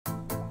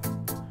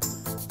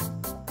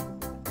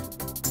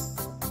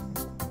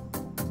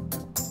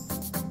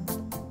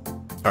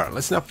Alright,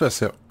 let's now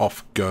first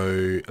off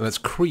go, let's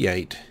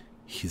create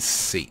his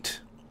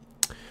seat.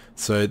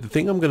 So the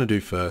thing I'm going to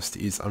do first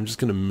is I'm just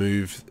going to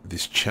move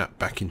this chap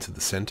back into the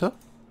center.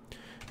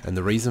 And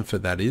the reason for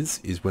that is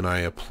when I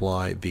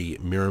apply the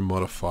mirror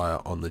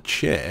modifier on the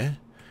chair,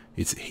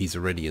 he's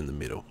already in the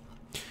middle.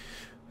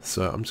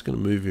 So I'm just going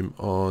to move him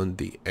on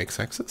the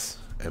x-axis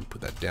and put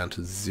that down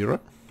to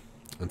 0.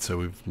 And so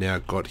we've now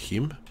got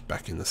him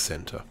back in the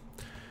center.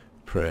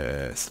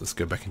 Let's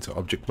go back into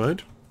object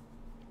mode.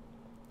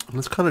 And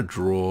let's kind of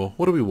draw,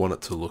 what do we want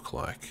it to look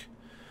like?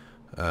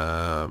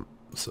 So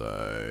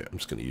I'm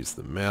just going to use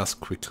the mouse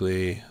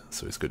quickly.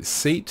 So he's got his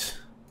seat.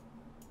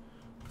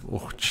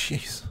 Oh,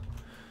 jeez.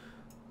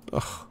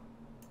 Oh,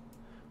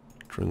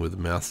 drawing with the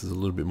mouse is a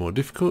little bit more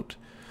difficult.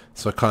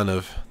 So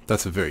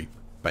that's a very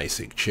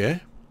basic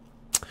chair.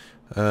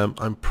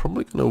 I'm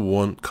probably going to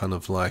want kind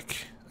of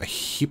like a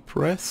hip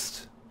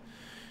rest.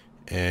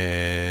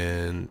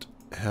 And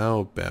how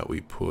about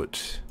we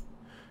put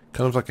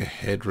kind of like a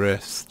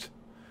headrest,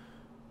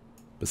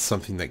 but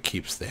something that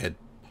keeps the head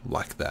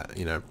like that.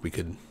 You know, we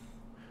could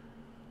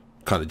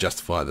kind of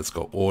justify that's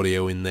got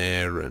audio in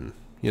there and,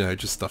 you know,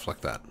 just stuff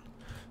like that.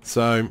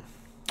 So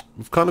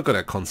we've kind of got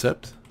our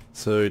concept.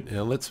 So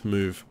now let's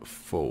move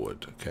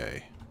forward.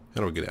 Okay,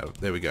 how do I get out of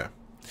it? There we go.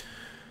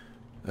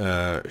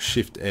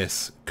 Shift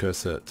S,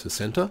 cursor to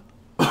center.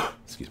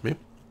 Excuse me.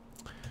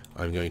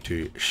 I'm going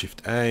to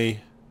Shift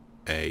A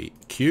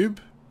cube,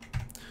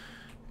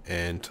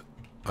 and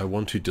I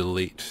want to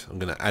delete. I'm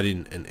going to add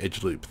in an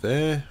edge loop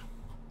there.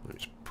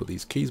 Let's put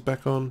these keys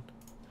back on,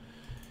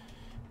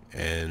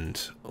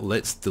 and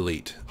let's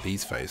delete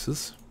these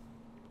faces.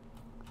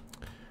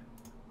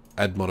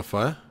 Add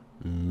modifier,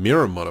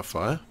 mirror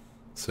modifier.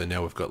 So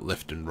now we've got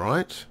left and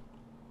right,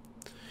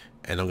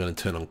 and I'm going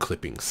to turn on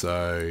clipping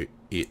so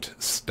it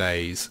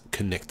stays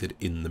connected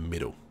in the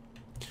middle.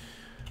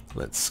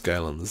 Let's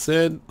scale on the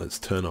Z. Let's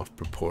turn off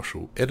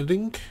proportional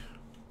editing,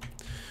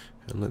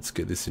 and let's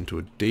get this into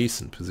a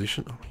decent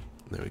position.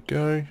 There we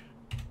go.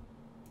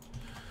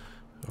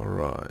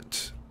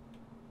 Alright,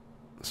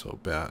 so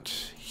about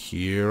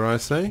here I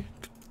say,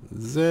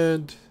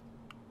 Z,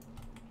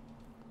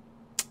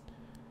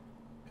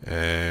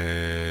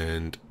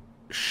 and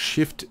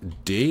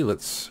Shift D,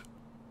 let's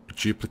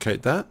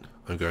duplicate that.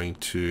 I'm going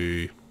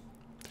to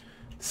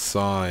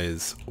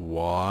size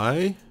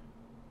Y,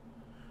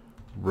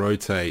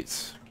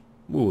 rotate,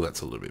 ooh, that's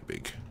a little bit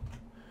big.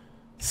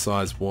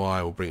 Size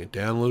Y, we'll bring it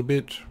down a little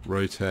bit,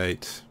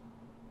 rotate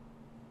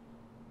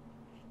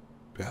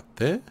about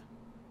there.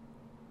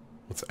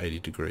 What's 80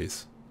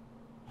 degrees?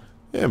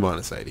 Yeah,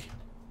 minus 80.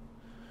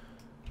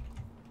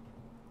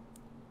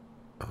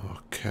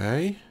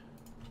 Okay.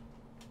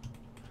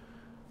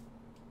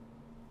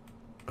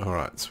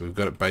 Alright, so we've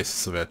got a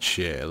basis of our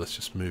chair. Let's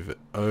just move it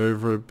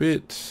over a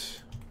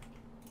bit.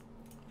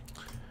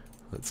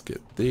 Let's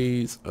get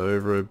these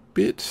over a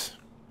bit.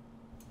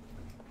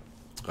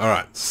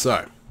 Alright,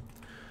 so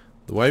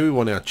the way we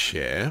want our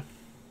chair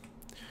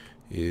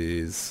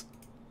is,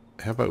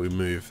 how about we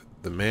move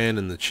the man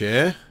and the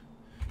chair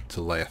to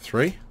layer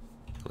 3.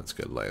 Let's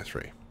go to layer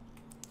 3.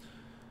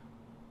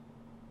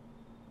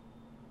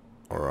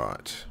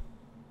 Alright.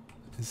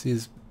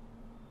 That's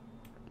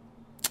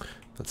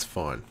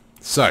fine.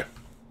 So,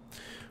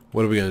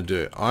 what are we going to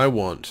do? I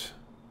want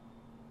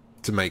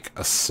to make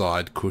a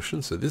side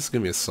cushion. So this is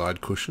going to be a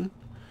side cushion.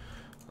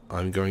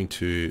 I'm going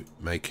to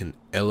make an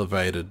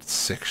elevated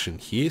section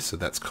here. So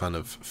that's kind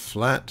of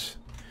flat.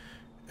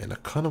 And I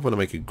kind of want to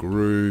make a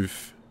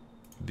groove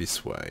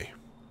this way.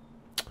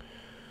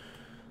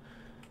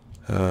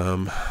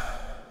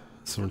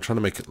 So I'm trying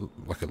to make it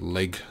like a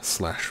leg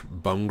 /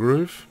 bum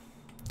groove.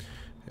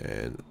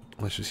 And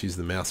let's just use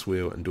the mouse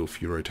wheel and do a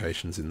few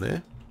rotations in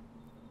there.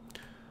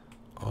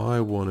 I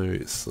want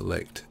to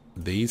select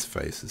these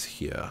faces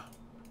here.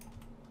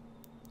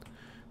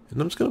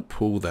 And I'm just going to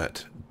pull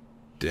that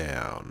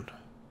down.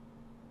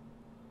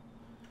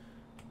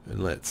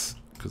 And let's,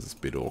 because it's a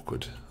bit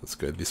awkward, let's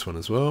go this one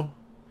as well.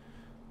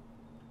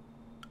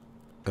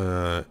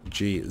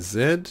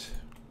 GZ.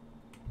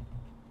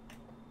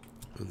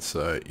 And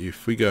so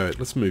if we go,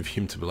 let's move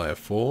him to layer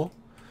 4.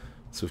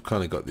 So we've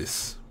kind of got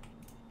this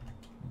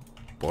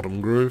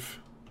bottom groove.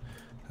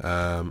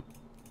 I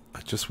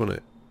just want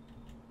to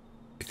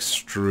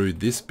extrude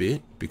this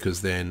bit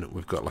because then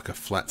we've got like a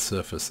flat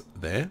surface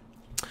there.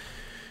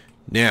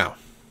 Now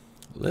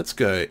let's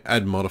go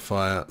add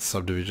modifier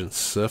subdivision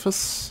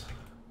surface,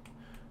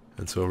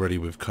 and so already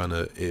we've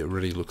it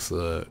already looks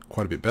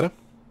quite a bit better.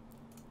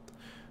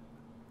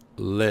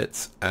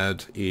 Let's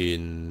add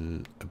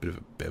in a bit of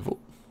a bevel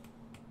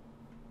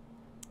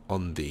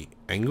on the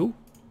angle,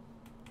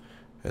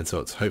 and so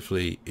it's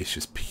hopefully it's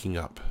just picking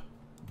up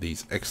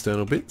these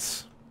external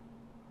bits.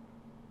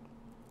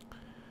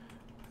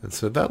 And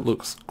so that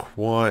looks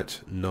quite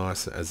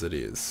nice as it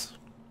is.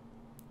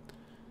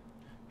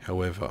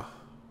 However,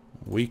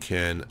 we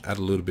can add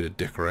a little bit of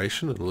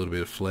decoration and a little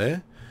bit of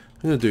flair.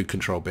 I'm going to do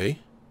Control B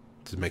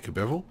to make a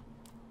bevel.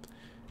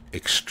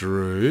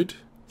 Extrude,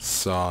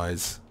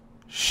 size,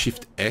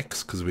 Shift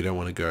X because we don't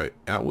want to go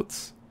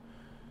outwards.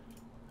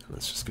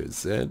 Let's just go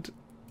Z.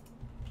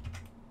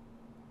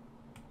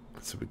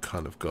 So we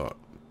kind of got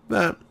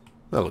that.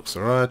 That looks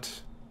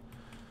alright.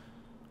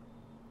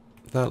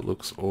 That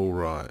looks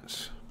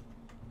alright.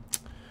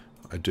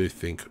 I do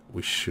think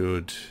we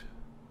should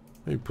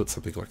maybe put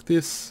something like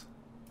this.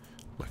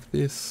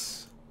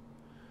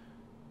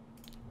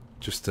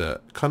 Just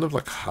to kind of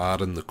like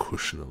harden the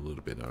cushion a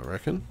little bit, I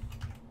reckon.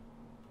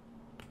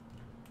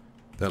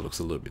 That looks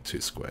a little bit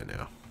too square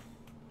now.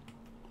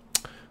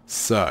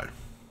 So,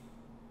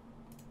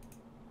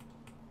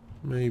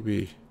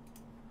 maybe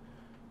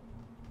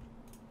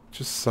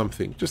just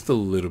something, just a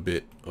little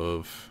bit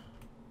of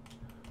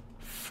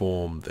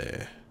form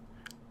there.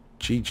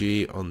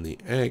 GG on the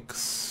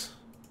X,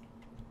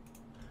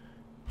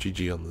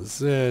 GG on the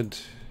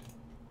Z,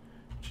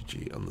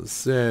 GG on the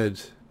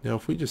Z. Now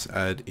if we just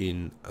add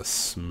in a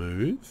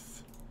smooth,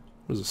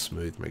 what does a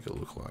smooth make it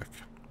look like?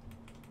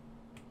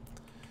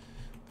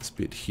 This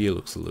bit here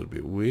looks a little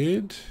bit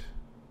weird.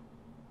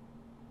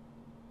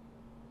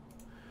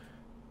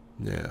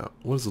 Now,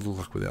 what does it look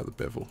like without the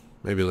bevel?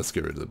 Maybe let's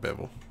get rid of the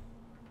bevel.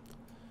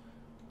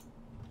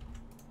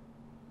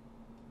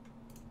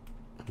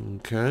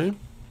 Okay.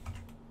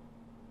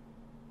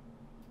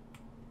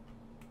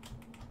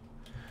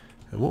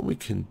 And what we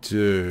can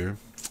do,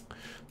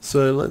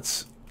 so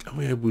let's, are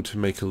we able to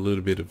make a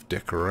little bit of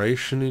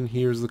decoration in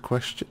here is the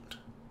question.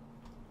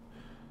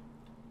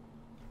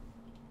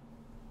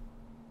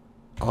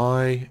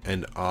 I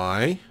and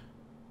I,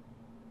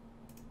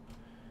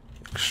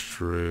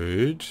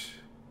 extrude,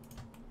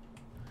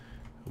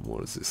 and what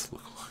does this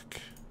look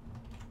like?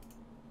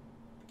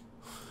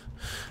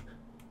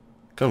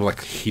 Kind of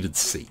like heated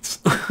seats.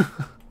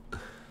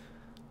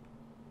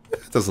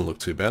 It doesn't look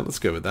too bad, let's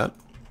go with that.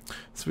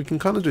 So we can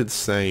kind of do the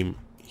same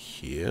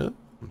here.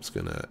 I'm just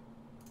gonna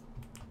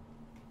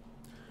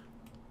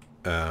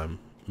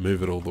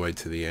move it all the way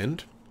to the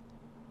end.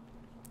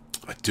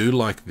 I do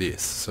like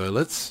this, so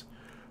let's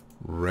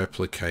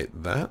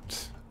replicate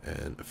that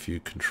and a few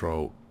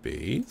Control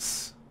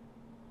B's,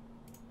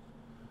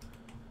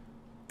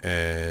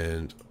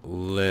 and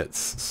let's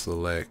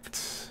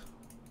select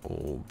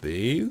all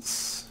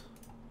these,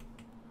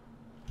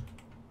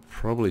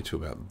 probably to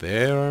about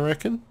there I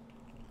reckon,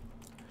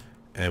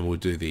 and we'll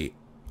do the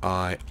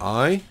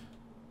I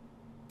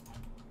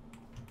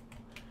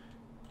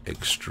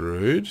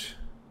extrude,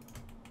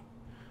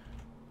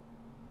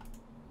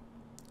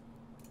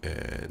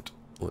 and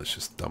let's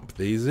just dump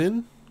these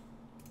in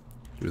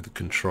with the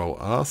Control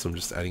R, so I'm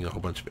just adding a whole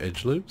bunch of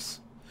edge loops.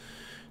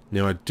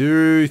 Now I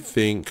do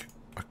think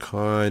I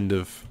kind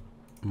of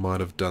might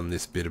have done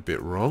this bit a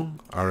bit wrong.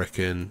 I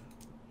reckon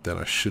that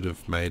I should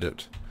have made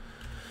it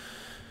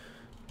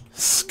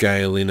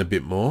scale in a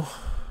bit more.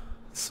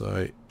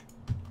 So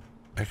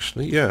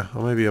actually, yeah,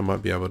 or maybe I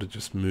might be able to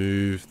just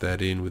move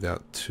that in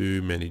without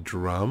too many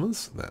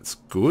dramas. That's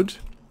good.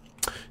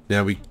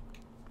 Now we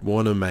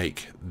want to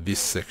make this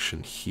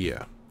section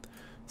here.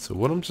 So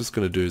what I'm just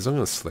going to do is I'm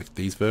going to select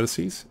these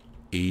vertices,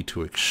 E to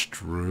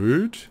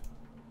extrude,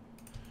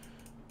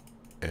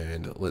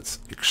 and let's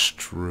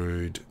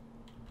extrude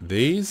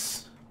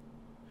these,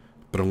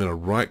 but I'm going to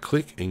right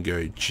click and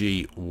go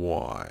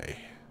GY,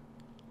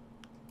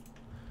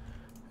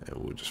 and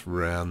we'll just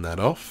round that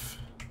off.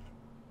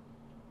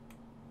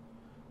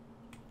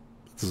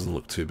 Doesn't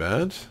look too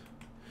bad.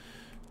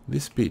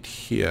 This bit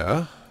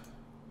here,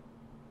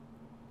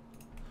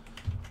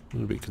 I'm a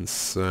little bit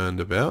concerned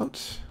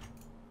about.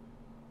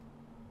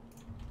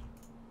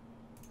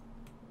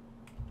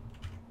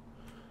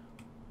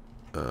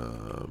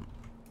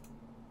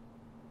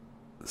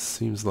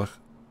 Seems like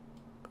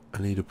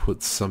I need to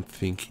put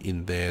something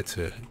in there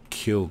to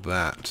kill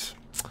that.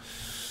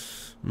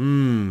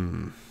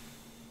 Maybe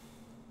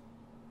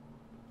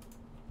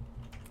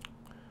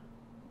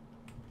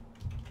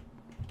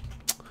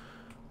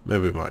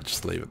we might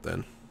just leave it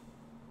then.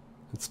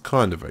 It's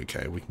kind of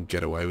okay. We can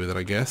get away with it,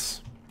 I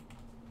guess.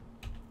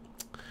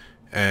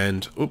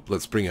 And,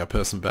 let's bring our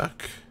person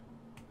back,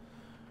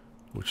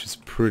 which is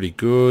pretty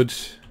good.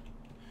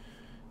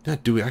 Now,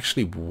 do we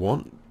actually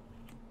want...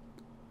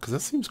 because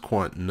that seems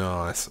quite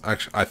nice.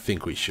 Actually, I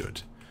think we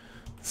should.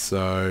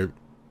 So,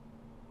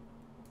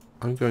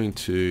 I'm going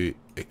to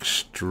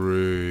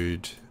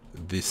extrude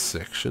this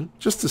section.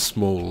 Just a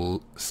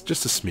small...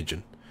 just a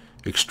smidgen.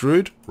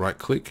 Extrude, right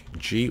click,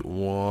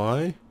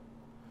 GY.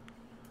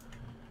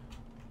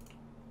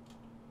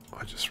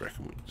 I just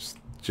reckon we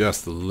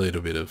just a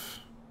little bit of...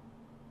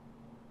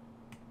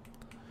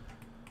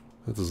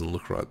 that doesn't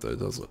look right though,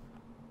 does it?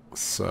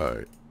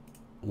 So,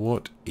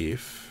 what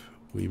if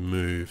we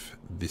move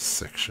this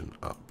section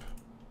up?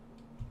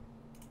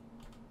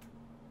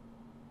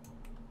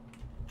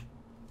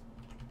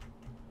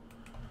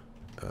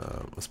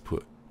 Let's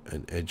put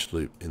an edge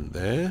loop in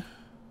there.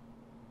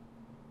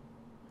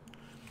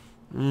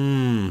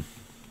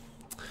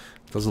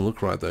 Doesn't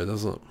look right though,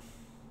 does it?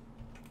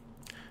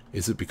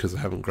 Is it because I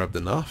haven't grabbed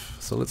enough?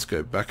 So let's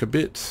go back a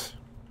bit.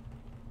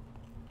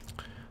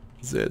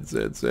 Z,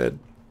 Z, Z.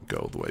 Go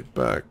all the way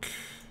back.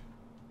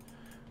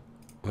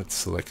 Let's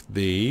select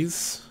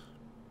these.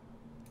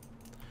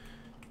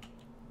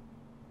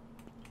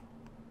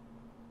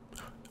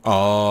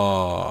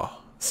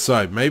 Oh,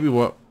 so maybe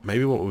what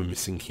we're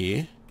missing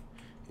here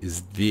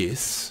is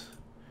this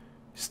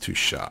is too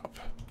sharp.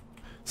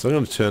 So I'm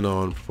going to turn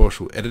on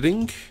proportional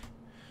editing,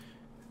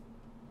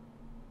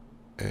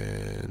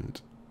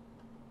 and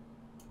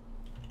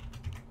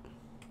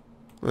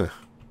that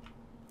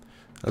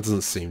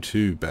doesn't seem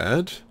too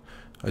bad.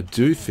 I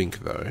do think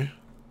though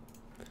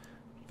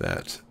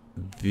that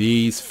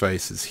these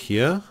faces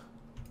here,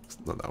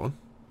 not that one,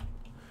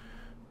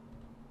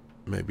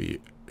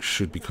 maybe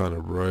should be kind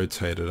of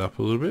rotated up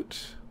a little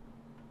bit.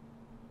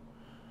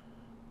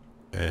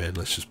 And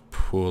let's just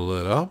pull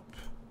it up.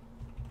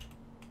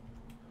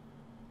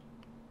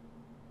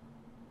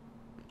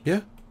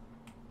 Yeah.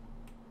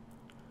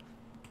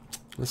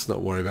 Let's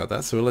not worry about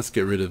that. So let's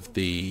get rid of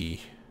the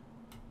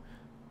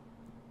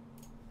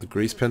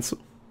grease pencil.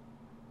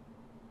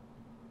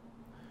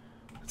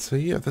 So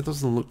yeah, that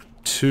doesn't look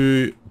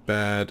too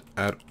bad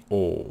at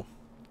all.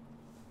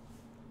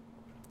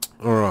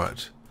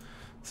 Alright.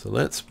 So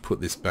let's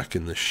put this back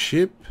in the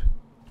ship.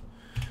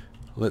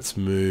 Let's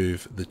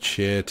move the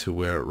chair to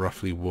where it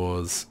roughly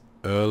was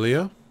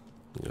earlier.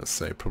 I'm going to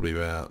say probably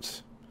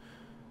about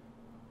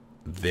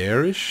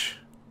there-ish.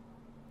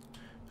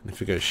 And if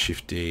we go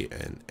Shift D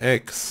and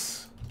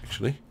X,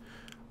 actually,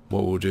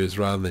 what we'll do is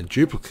rather than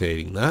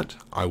duplicating that,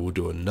 I will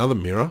do another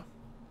mirror.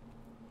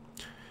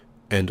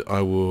 And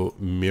I will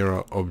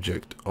mirror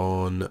object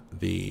on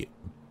the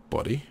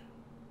body.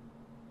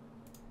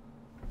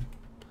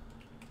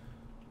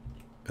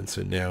 And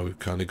so now we've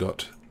kind of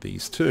got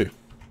these two.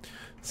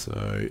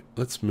 So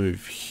let's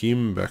move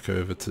him back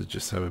over to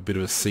just have a bit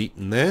of a seat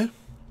in there.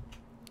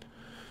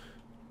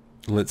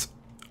 Let's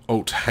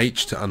Alt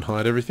H to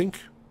unhide everything.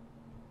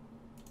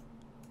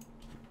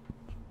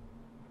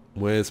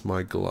 Where's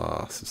my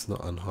glass? It's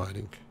not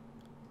unhiding.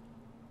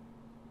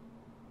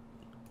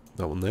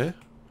 That one there.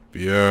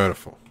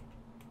 Beautiful.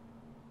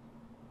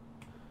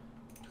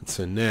 And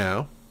so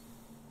now,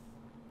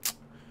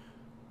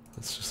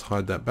 let's just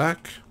hide that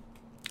back.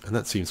 And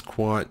that seems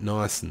quite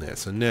nice in there.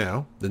 So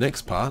now, the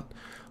next part,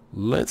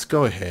 let's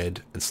go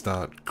ahead and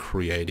start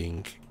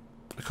creating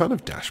a kind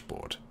of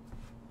dashboard.